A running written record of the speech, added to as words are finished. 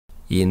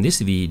In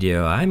this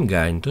video I'm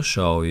going to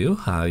show you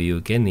how you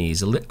can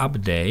easily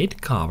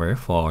update cover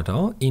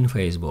photo in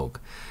Facebook.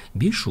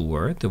 Be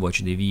sure to watch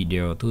the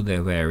video to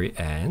the very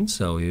end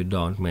so you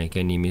don't make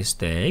any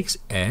mistakes,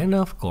 and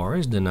of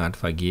course do not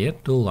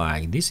forget to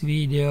like this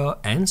video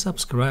and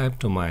subscribe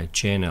to my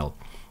channel.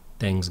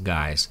 Thanks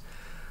guys.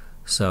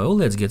 So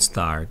let's get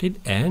started,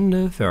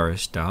 and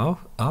first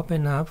off,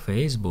 open up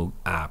Facebook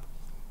app.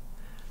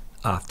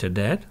 After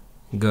that,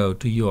 go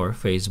to your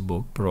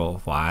Facebook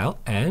profile,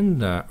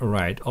 and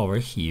right over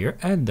here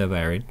at the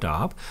very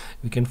top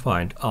we can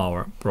find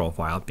our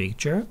profile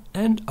picture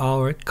and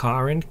our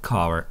current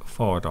cover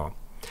photo.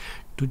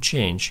 To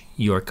change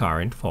your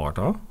current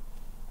photo,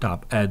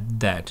 tap at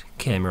that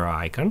camera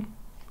icon,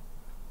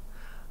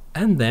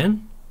 and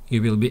then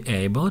you will be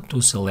able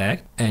to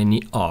select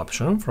any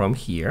option from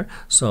here.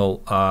 So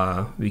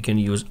we can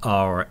use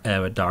our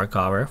avatar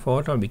cover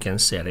photo, we can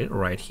set it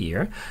right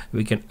here.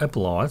 We can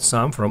upload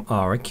some from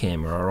our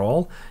camera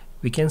roll.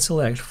 We can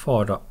select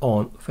photo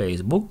on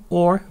Facebook,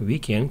 or we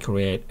can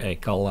create a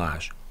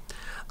collage.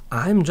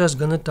 I'm just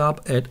gonna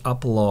tap at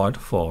upload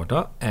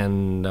photo,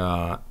 and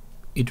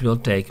it will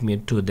take me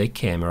to the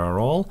camera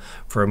roll.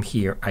 From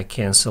here I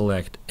can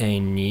select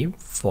any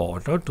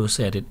photo to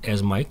set it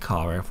as my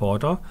cover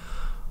photo.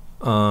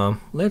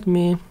 Let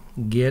me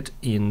get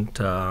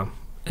into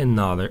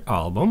another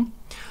album,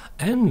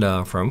 and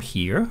from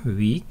here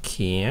we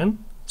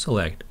can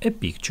select a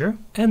picture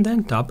and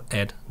then tap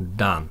at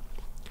done.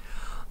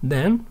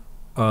 Then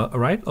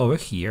right over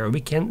here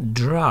we can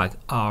drag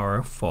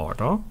our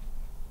photo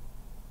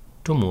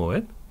to move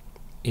it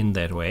in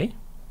that way,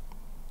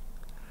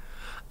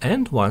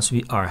 and once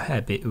we are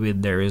happy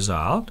with the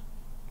result,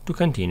 to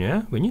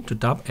continue we need to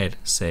tap at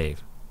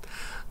save.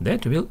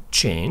 That will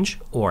change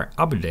or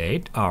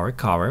update our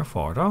cover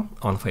photo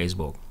on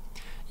Facebook.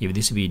 If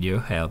this video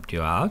helped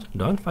you out,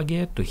 don't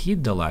forget to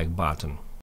hit the like button.